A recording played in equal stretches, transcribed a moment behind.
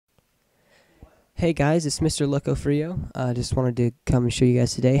Hey guys, it's Mr. Loco Frio. I just wanted to come and show you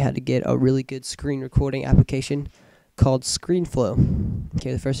guys today how to get a really good screen recording application called ScreenFlow.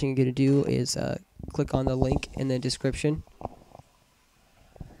 Okay, the first thing you're going to do is click on the link in the description,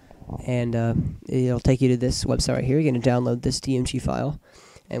 and it'll take you to this website right here. You're going to download this DMG file,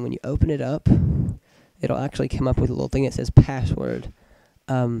 and when you open it up, it'll actually come up with a little thing that says password.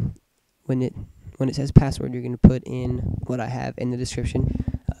 When it says password, you're going to put in what I have in the description,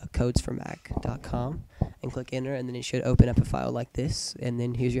 codesformac.com, and click enter, and then it should open up a file like this, and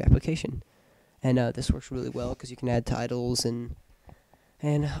then here's your application. And this works really well because you can add titles and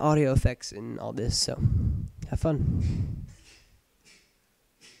audio effects and all this, so have fun.